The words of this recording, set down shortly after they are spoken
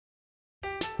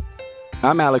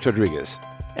I'm Alex Rodriguez.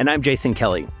 And I'm Jason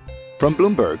Kelly. From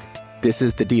Bloomberg, this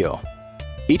is The Deal.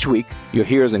 Each week, you'll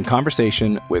hear us in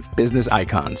conversation with business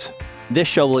icons. This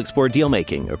show will explore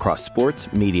deal-making across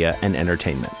sports, media, and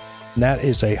entertainment. That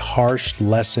is a harsh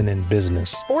lesson in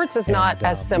business. Sports is not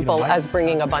as simple as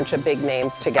bringing a bunch of big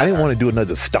names together. I didn't want to do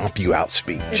another stomp you out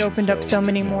speech. It opened up so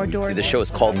many more doors. The show is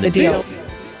called The Deal.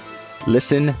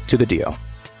 Listen to The Deal.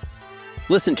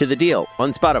 Listen to The Deal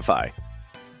on Spotify.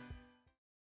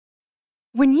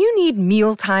 When you need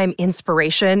mealtime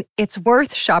inspiration, it's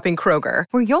worth shopping Kroger,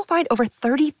 where you'll find over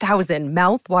 30,000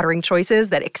 mouth-watering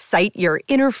choices that excite your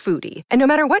inner foodie. And no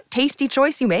matter what tasty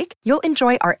choice you make, you'll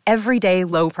enjoy our everyday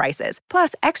low prices,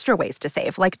 plus extra ways to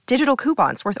save, like digital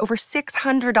coupons worth over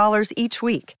 $600 each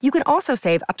week. You can also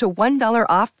save up to $1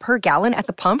 off per gallon at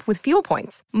the pump with fuel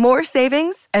points. More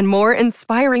savings and more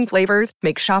inspiring flavors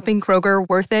make shopping Kroger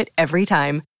worth it every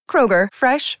time. Kroger,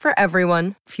 fresh for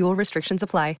everyone. Fuel restrictions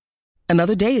apply.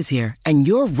 Another day is here, and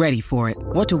you're ready for it.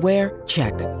 What to wear?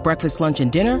 Check. Breakfast, lunch, and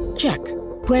dinner? Check.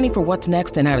 Planning for what's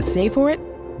next and how to save for it?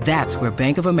 That's where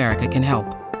Bank of America can help.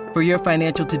 For your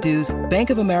financial to-dos, Bank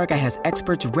of America has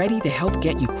experts ready to help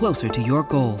get you closer to your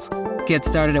goals. Get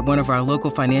started at one of our local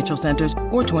financial centers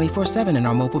or 24/7 in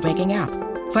our mobile banking app.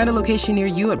 Find a location near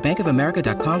you at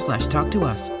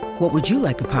bankofamerica.com/talktous. What would you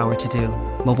like the power to do?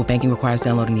 Mobile banking requires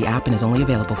downloading the app and is only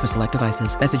available for select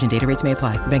devices. Message and data rates may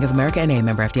apply. Bank of America N.A.,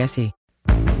 member FDIC.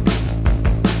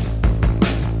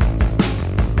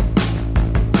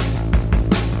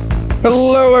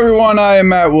 Hello, everyone. I am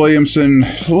Matt Williamson.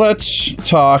 Let's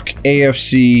talk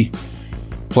AFC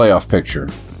playoff picture,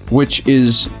 which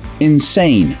is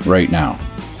insane right now.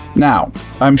 Now,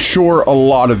 I'm sure a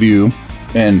lot of you,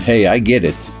 and hey, I get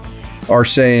it, are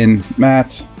saying,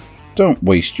 Matt, don't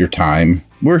waste your time.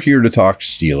 We're here to talk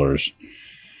Steelers.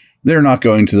 They're not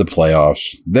going to the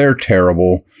playoffs. They're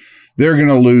terrible. They're going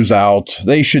to lose out.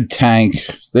 They should tank.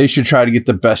 They should try to get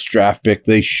the best draft pick.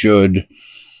 They should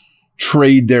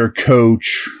trade their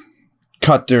coach,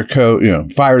 cut their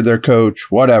coach, fire their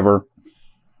coach, whatever.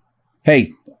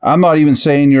 Hey, I'm not even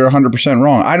saying you're 100%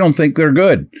 wrong. I don't think they're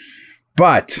good,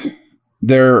 but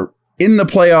they're in the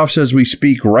playoffs as we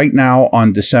speak right now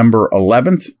on December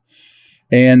 11th.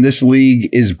 And this league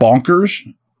is bonkers.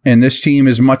 And this team,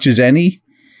 as much as any,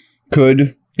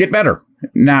 could get better.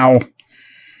 Now,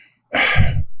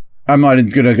 I'm not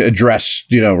going to address,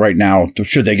 right now,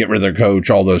 should they get rid of their coach,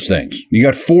 all those things. You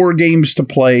got 4 games to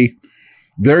play.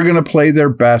 They're going to play their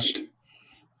best.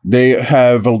 They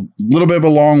have a little bit of a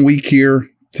long week here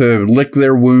to lick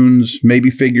their wounds, maybe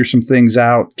figure some things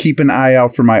out. Keep an eye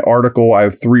out for my article. I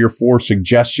have 3 or 4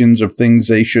 suggestions of things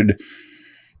they should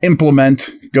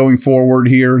implement going forward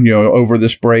here, over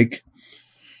this break.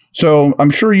 So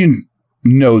I'm sure you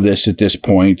know this at this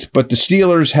point, but the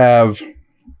Steelers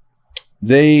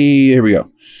here we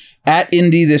go. At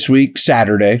Indy this week,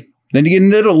 Saturday. Then you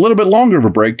get a little bit longer of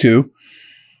a break too.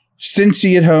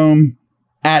 Cincy at home,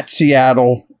 at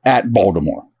Seattle, at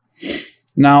Baltimore.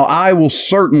 Now, I will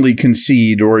certainly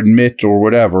concede or admit or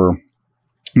whatever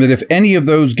that if any of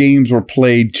those games were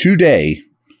played today,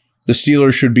 the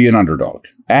Steelers should be an underdog.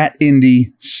 At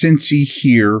Indy, Cincy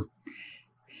here,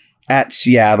 at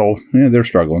Seattle, they're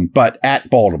struggling, but at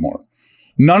Baltimore.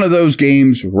 None of those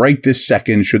games right this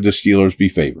second should the Steelers be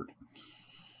favored.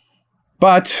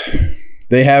 But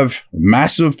they have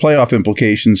massive playoff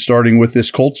implications starting with this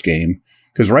Colts game,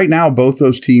 because right now both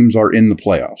those teams are in the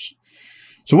playoffs.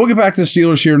 So we'll get back to the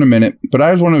Steelers here in a minute, but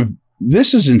I just want to,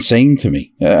 this is insane to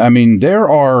me. I mean, there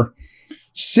are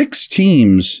 6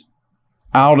 teams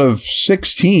out of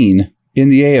 16 in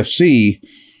the AFC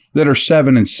that are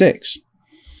 7-6.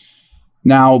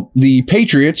 Now, the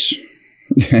Patriots,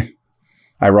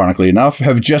 ironically enough,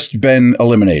 have just been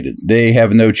eliminated. They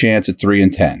have no chance at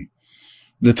 3-10.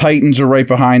 The Titans are right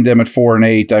behind them at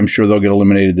 4-8. I'm sure they'll get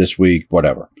eliminated this week,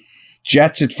 whatever.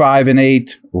 Jets at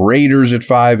 5-8, Raiders at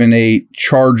 5-8,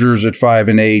 Chargers at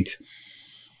 5-8.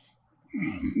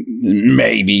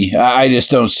 Maybe. I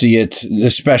just don't see it,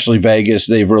 especially Vegas.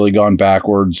 They've really gone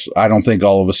backwards. I don't think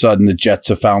all of a sudden the Jets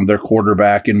have found their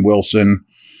quarterback in Wilson,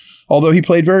 although he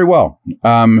played very well.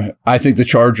 I think the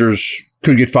Chargers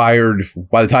could get fired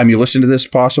by the time you listen to this,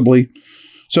 possibly.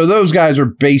 So those guys are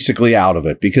basically out of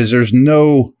it because there's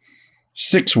no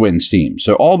 6 wins team.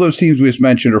 So all those teams we just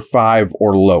mentioned are 5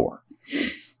 or lower.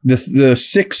 The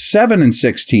 6, 7, and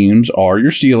 6 teams are your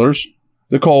Steelers,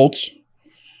 the Colts,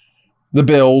 the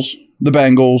Bills, the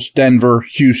Bengals, Denver,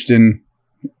 Houston.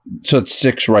 So it's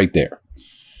 6 right there.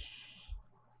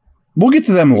 We'll get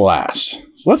to them last.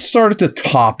 Let's start at the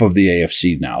top of the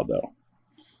AFC now, though.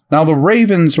 Now, the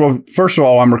Ravens, well, first of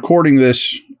all, I'm recording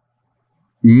this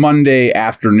Monday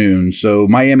afternoon. So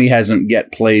Miami hasn't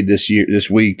yet played this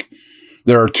week.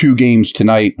 There are 2 games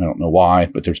tonight. I don't know why,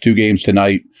 but there's 2 games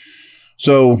tonight.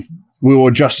 So we will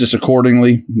adjust this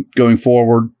accordingly going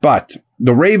forward. But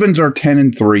the Ravens are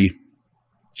 10-3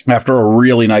 after a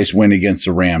really nice win against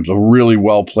the Rams, a really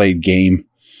well-played game.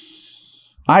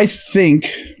 I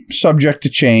think, subject to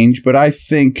change, but I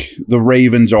think the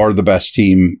Ravens are the best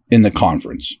team in the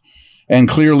conference. And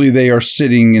clearly they are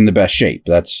sitting in the best shape.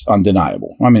 That's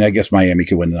undeniable. I mean, I guess Miami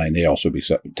could win tonight and they'd also be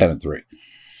 10-3.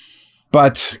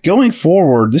 But going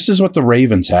forward, this is what the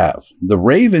Ravens have. The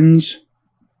Ravens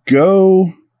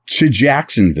go to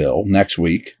Jacksonville next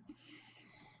week.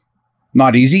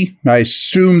 Not easy. I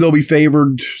assume they'll be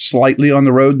favored slightly on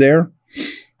the road there.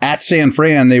 At San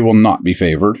Fran, they will not be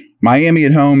favored. Miami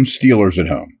at home, Steelers at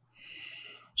home.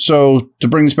 So to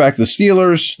bring this back to the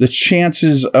Steelers, the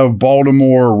chances of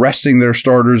Baltimore resting their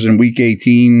starters in Week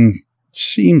 18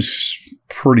 seems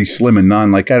pretty slim and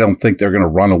none. Like, I don't think they're going to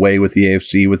run away with the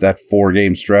AFC with that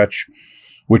 4-game stretch,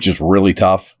 which is really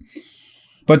tough.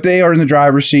 But they are in the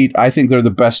driver's seat. I think they're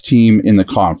the best team in the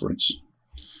conference.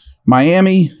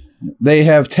 Miami, they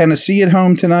have Tennessee at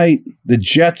home tonight, the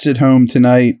Jets at home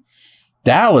tonight,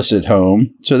 Dallas at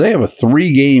home. So they have a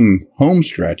 3-game home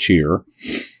stretch here.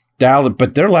 Dallas,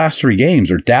 but their last 3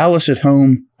 games are Dallas at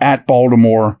home, at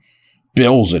Baltimore,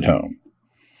 Bills at home.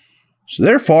 So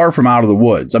they're far from out of the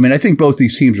woods. I mean, I think both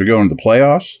these teams are going to the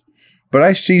playoffs, but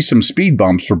I see some speed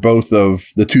bumps for both of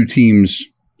the 2 teams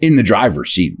in the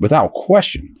driver's seat without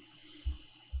question.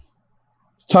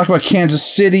 Talk about Kansas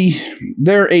City.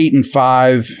 They're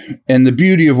 8-5, and the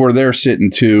beauty of where they're sitting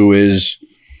too is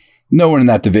no one in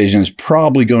that division is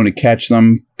probably going to catch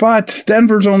them, but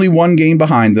Denver's only 1 game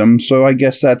behind them, so I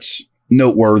guess that's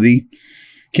noteworthy.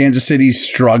 Kansas City's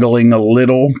struggling a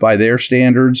little by their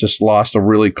standards, just lost a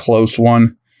really close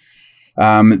one.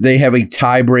 They have a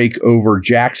tiebreak over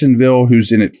Jacksonville,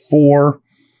 who's in at 4,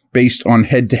 based on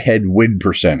head-to-head win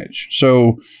percentage.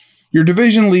 So your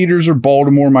division leaders are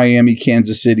Baltimore, Miami,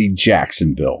 Kansas City,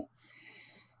 Jacksonville.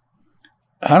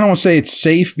 I don't want to say it's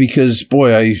safe because,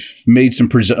 boy, I made some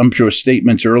presumptuous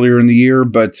statements earlier in the year,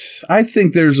 but I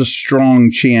think there's a strong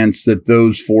chance that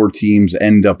those 4 teams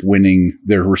end up winning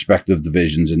their respective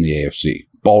divisions in the AFC.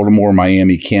 Baltimore,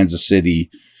 Miami, Kansas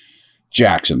City,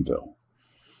 Jacksonville.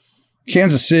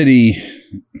 Kansas City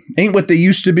ain't what they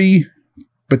used to be,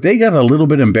 but they got a little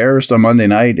bit embarrassed on Monday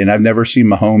night, and I've never seen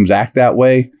Mahomes act that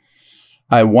way.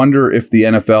 I wonder if the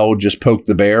NFL just poked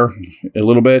the bear a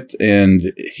little bit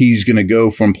and he's going to go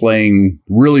from playing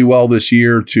really well this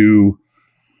year to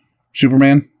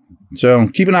Superman. So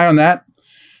keep an eye on that.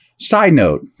 Side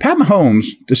note, Pat Mahomes,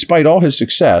 despite all his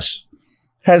success,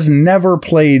 has never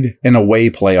played an away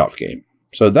playoff game.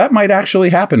 So that might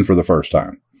actually happen for the first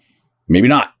time. Maybe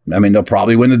not. I mean, they'll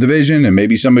probably win the division and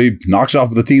maybe somebody knocks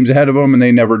off the teams ahead of them and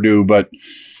they never do, but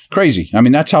crazy. I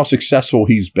mean, that's how successful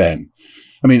he's been.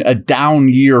 I mean, a down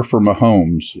year for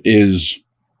Mahomes is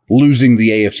losing the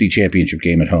AFC Championship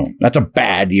game at home. That's a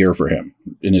bad year for him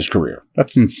in his career.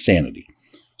 That's insanity.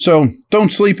 So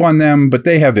don't sleep on them, but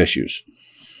they have issues.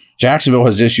 Jacksonville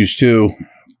has issues too,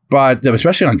 but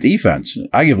especially on defense.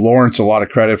 I give Lawrence a lot of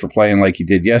credit for playing like he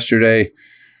did yesterday,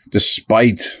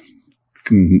 despite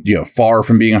far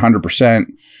from being 100%.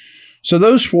 So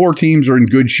those 4 teams are in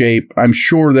good shape. I'm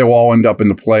sure they'll all end up in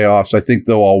the playoffs. I think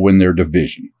they'll all win their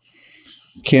division.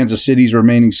 Kansas City's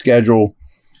remaining schedule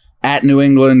at New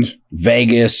England,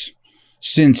 Vegas,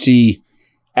 Cincy,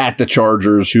 at the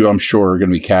Chargers, who I'm sure are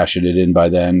going to be cashing it in by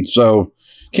then. So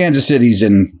Kansas City's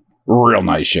in real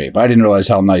nice shape. I didn't realize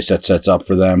how nice that sets up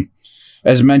for them.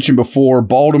 As mentioned before,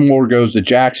 Baltimore goes to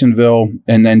Jacksonville,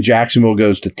 and then Jacksonville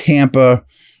goes to Tampa,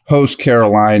 host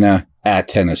Carolina, at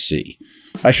Tennessee.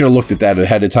 I should have looked at that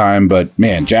ahead of time, but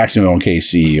man, Jacksonville and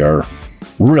KC are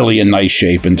really in nice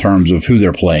shape in terms of who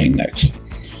they're playing next.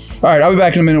 All right, I'll be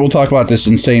back in a minute. We'll talk about this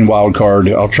insane wild card.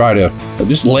 I'll try to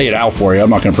just lay it out for you. I'm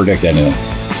not going to predict anything.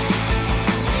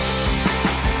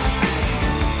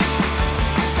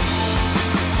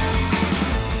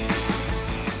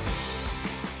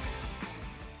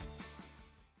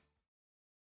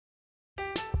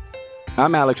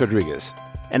 I'm Alex Rodriguez.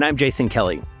 And I'm Jason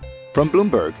Kelly. From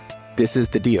Bloomberg, this is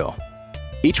The Deal.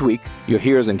 Each week, you'll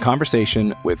hear us in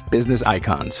conversation with business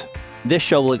icons. This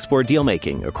show will explore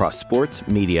deal-making across sports,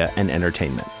 media, and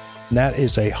entertainment. That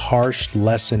is a harsh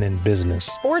lesson in business.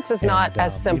 Sports is not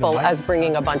as simple as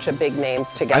bringing a bunch of big names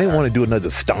together. I didn't want to do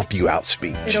another stomp you out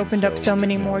speech. It opened up so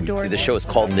many more doors. The show is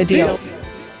called The Deal.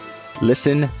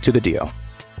 Listen to The Deal.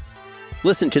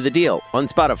 Listen to The Deal on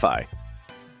Spotify.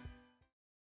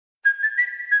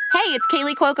 Hey, it's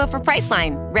Kaylee Cuoco for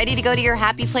Priceline. Ready to go to your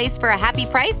happy place for a happy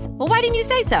price? Well, why didn't you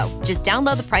say so? Just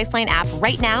download the Priceline app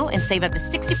right now and save up to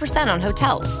 60% on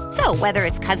hotels. So whether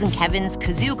it's Cousin Kevin's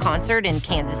Kazoo Concert in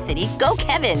Kansas City, go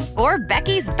Kevin, or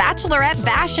Becky's Bachelorette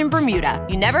Bash in Bermuda,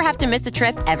 you never have to miss a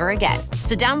trip ever again.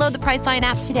 So download the Priceline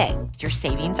app today. Your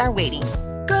savings are waiting.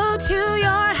 Go to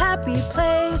your happy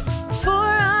place for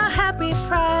a happy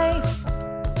price.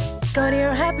 Go to your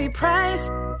happy price,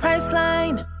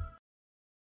 Priceline.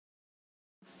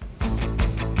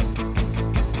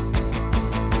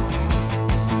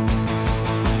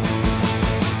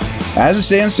 As it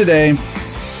stands today,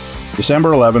 December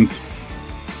 11th,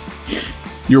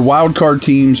 your wild card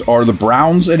teams are the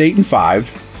Browns at 8-5.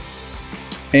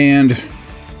 And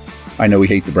I know we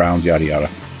hate the Browns, yada, yada.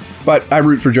 But I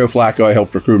root for Joe Flacco. I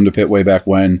helped recruit him to Pitt way back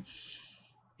when.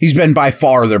 He's been by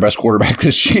far their best quarterback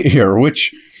this year,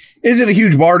 which isn't a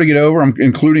huge bar to get over,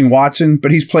 including Watson.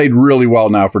 But he's played really well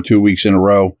now for 2 weeks in a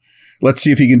row. Let's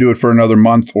see if he can do it for another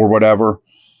month or whatever.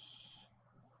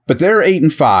 But they're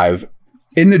 8-5.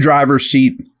 In the driver's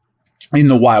seat in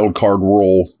the wild card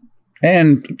role,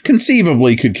 and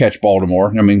conceivably could catch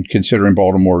Baltimore. I mean, considering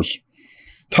Baltimore's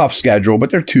tough schedule, but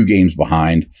they're 2 games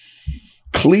behind.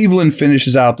 Cleveland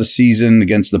finishes out the season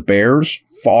against the Bears,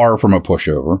 far from a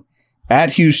pushover.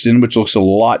 At Houston, which looks a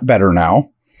lot better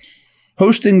now.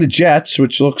 Hosting the Jets,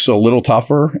 which looks a little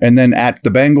tougher. And then at the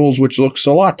Bengals, which looks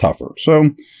a lot tougher. So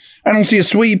I don't see a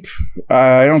sweep.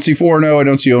 I don't see 4-0. I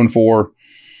don't see 0-4.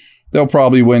 They'll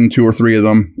probably win 2 or 3 of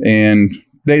them, and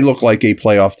they look like a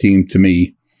playoff team to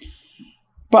me.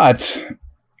 But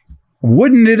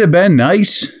wouldn't it have been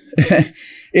nice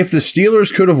if the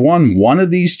Steelers could have won one of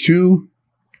these 2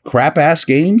 crap-ass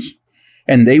games,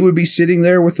 and they would be sitting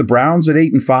there with the Browns at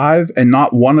 8-5 and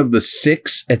not one of the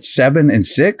 6 at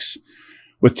 7-6,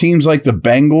 with teams like the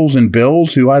Bengals and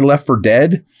Bills, who I left for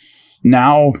dead,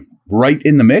 now right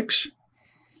in the mix?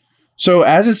 So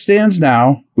as it stands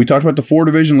now, we talked about the 4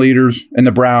 division leaders, and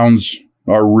the Browns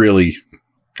are really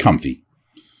comfy.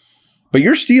 But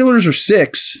your Steelers are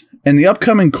 6, and the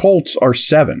upcoming Colts are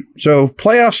 7. So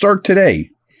playoffs start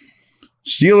today.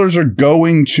 Steelers are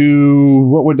going to,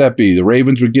 what would that be? The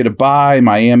Ravens would get a bye.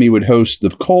 Miami would host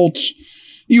the Colts.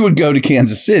 You would go to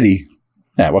Kansas City.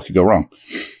 Yeah, what could go wrong?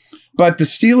 But the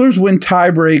Steelers win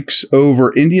tie breaks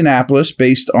over Indianapolis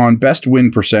based on best win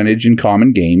percentage in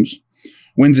common games.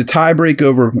 Wins a tiebreak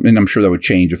over, and I'm sure that would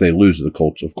change if they lose to the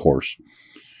Colts, of course.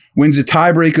 Wins a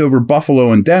tiebreak over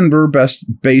Buffalo and Denver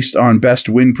based on best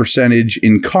win percentage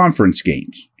in conference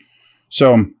games.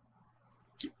 So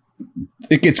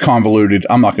it gets convoluted.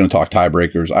 I'm not going to talk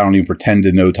tiebreakers. I don't even pretend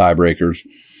to know tiebreakers.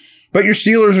 But your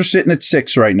Steelers are sitting at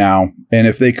 6 right now. And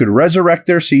if they could resurrect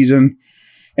their season,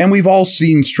 and we've all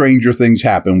seen stranger things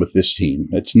happen with this team.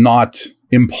 It's not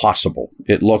impossible.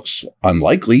 It looks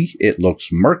unlikely. It looks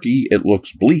murky. It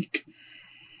looks bleak.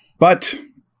 But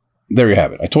there you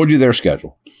have it. I told you their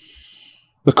schedule.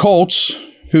 The Colts,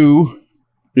 who,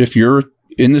 if you're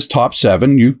in this top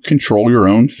 7, you control your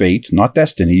own fate, not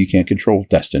destiny. You can't control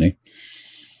destiny.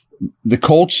 The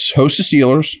Colts host the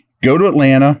Steelers, go to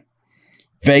Atlanta,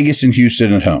 Vegas, and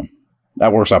Houston at home.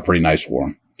 That works out pretty nice for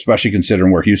them, especially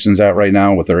considering where Houston's at right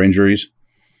now with their injuries.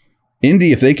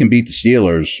 Indy, if they can beat the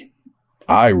Steelers,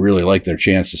 I really like their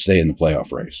chance to stay in the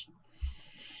playoff race.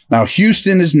 Now,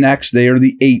 Houston is next. They are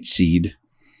the 8 seed.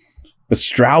 But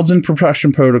Stroud's in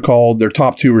concussion protocol. Their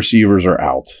top 2 receivers are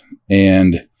out.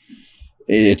 And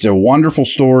it's a wonderful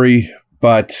story,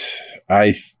 but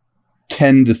I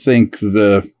tend to think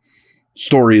the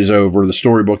story is over. The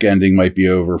storybook ending might be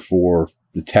over for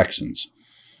the Texans.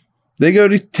 They go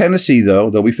to Tennessee, though.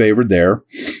 They'll be favored there.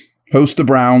 Host the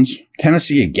Browns.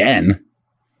 Tennessee again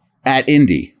at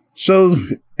Indy. So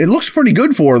it looks pretty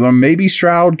good for them. Maybe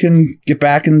Stroud can get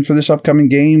back in for this upcoming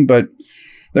game, but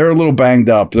they're a little banged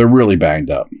up. They're really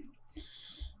banged up.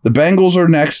 The Bengals are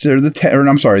next.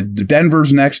 The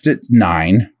Denver's next at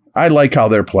 9. I like how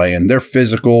they're playing. They're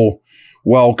physical,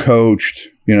 well coached.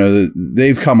 You know,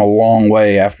 they've come a long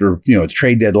way after, the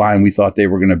trade deadline. We thought they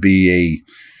were going to be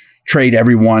a trade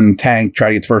everyone, tank, try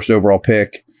to get the first overall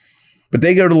pick. But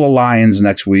they go to the Lions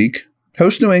next week,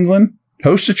 host New England,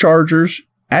 host the Chargers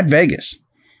at Vegas.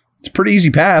 It's a pretty easy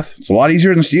path. It's a lot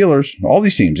easier than the Steelers. All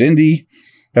these teams, Indy,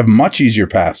 have much easier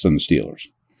paths than the Steelers.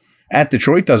 At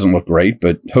Detroit doesn't look great,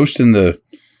 but hosting the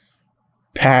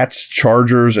Pats,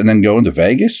 Chargers, and then going to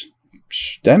Vegas,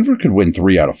 Denver could win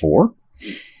 3 out of 4,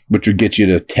 which would get you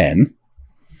to 10.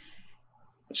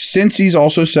 Cincy's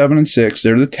also 7-6.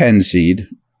 They're the 10 seed.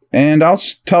 And I'll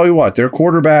tell you what, their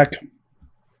quarterback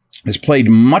has played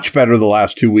much better the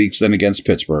last 2 weeks than against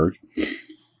Pittsburgh.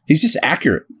 He's just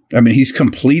accurate. I mean, he's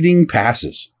completing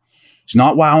passes. He's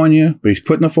not wowing you, but he's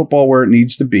putting the football where it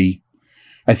needs to be.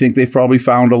 I think they've probably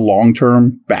found a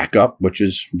long-term backup, which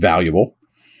is valuable.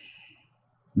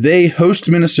 They host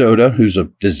Minnesota, who's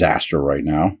a disaster right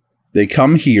now. They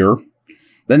come here.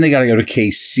 Then they got to go to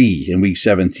KC in week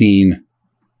 17.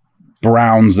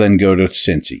 Browns then go to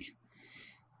Cincy.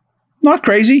 Not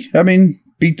crazy. I mean,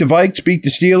 beat the Vikes, beat the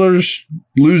Steelers,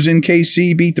 lose in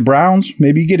KC, beat the Browns.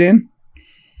 Maybe you get in.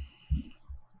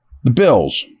 The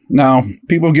Bills. Now,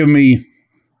 people give me,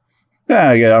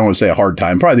 I don't want to say a hard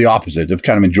time. Probably the opposite. I've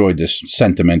kind of enjoyed this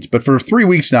sentiment. But for 3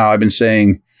 weeks now, I've been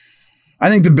saying, I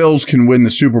think the Bills can win the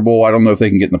Super Bowl. I don't know if they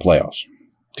can get in the playoffs.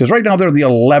 Because right now they're the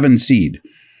 11 seed.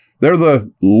 They're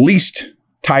the least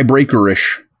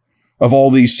tiebreaker-ish of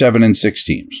all these 7 and 6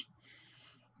 teams.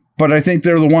 But I think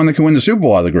they're the one that can win the Super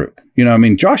Bowl out of the group.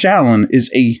 Josh Allen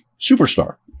is a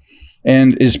superstar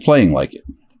and is playing like it.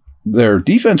 Their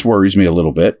defense worries me a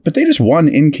little bit, but they just won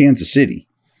in Kansas City.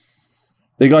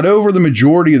 They got over the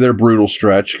majority of their brutal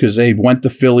stretch because they went to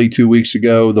Philly 2 weeks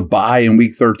ago. The bye in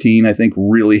week 13, I think,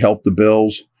 really helped the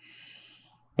Bills.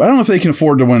 But I don't know if they can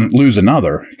afford to lose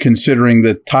another, considering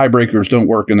that tiebreakers don't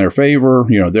work in their favor.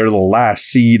 They're the last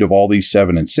seed of all these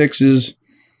 7 and 6s.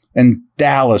 And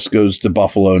Dallas goes to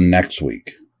Buffalo next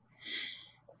week.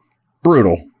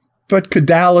 Brutal. But could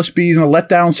Dallas be in a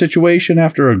letdown situation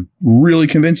after a really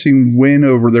convincing win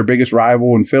over their biggest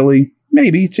rival in Philly?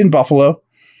 Maybe. It's in Buffalo.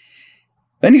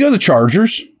 Then you go to the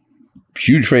Chargers,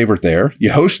 huge favorite there.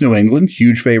 You host New England,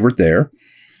 huge favorite there.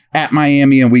 At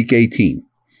Miami in week 18.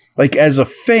 Like, as a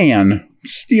fan,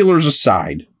 Steelers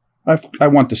aside, I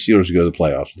want the Steelers to go to the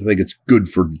playoffs. I think it's good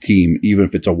for the team, even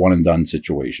if it's a one-and-done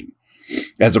situation,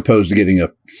 as opposed to getting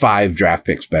 5 draft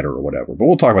picks better or whatever. But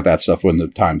we'll talk about that stuff when the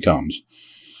time comes.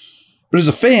 But as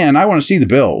a fan, I want to see the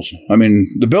Bills. I mean,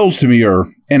 the Bills to me are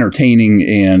entertaining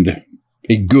and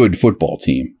a good football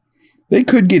team. They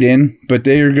could get in, but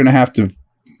they're going to have to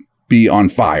be on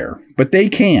fire. But they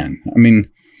can. I mean,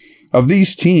 of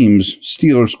these teams,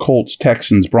 Steelers, Colts,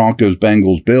 Texans, Broncos,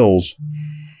 Bengals, Bills,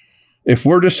 if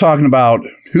we're just talking about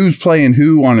who's playing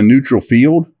who on a neutral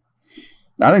field,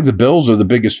 I think the Bills are the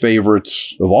biggest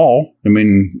favorites of all. I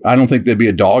mean, I don't think they'd be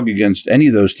a dog against any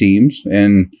of those teams.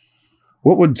 And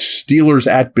what would Steelers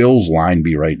at Bills line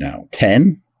be right now?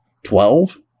 10?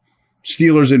 12?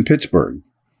 Steelers in Pittsburgh.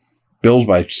 Bills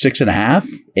by 6.5?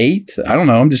 8? I don't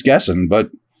know. I'm just guessing, but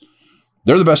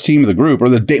they're the best team of the group, or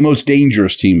the most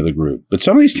dangerous team of the group. But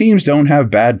some of these teams don't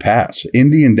have bad paths.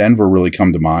 Indy and Denver really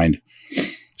come to mind.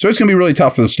 So it's going to be really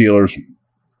tough for the Steelers.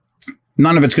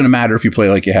 None of it's going to matter if you play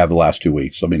like you have the last 2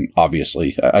 weeks. I mean,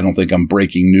 obviously, I don't think I'm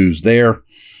breaking news there.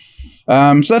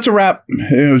 So that's a wrap.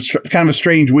 It was kind of a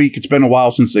strange week. It's been a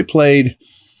while since they played.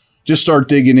 Just start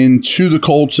digging into the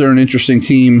Colts. They're an interesting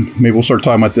team. Maybe we'll start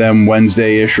talking about them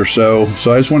Wednesday-ish or so.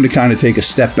 So I just wanted to kind of take a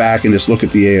step back and just look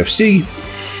at the AFC.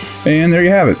 And there you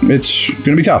have it. It's going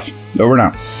to be tough. Over and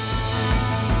out.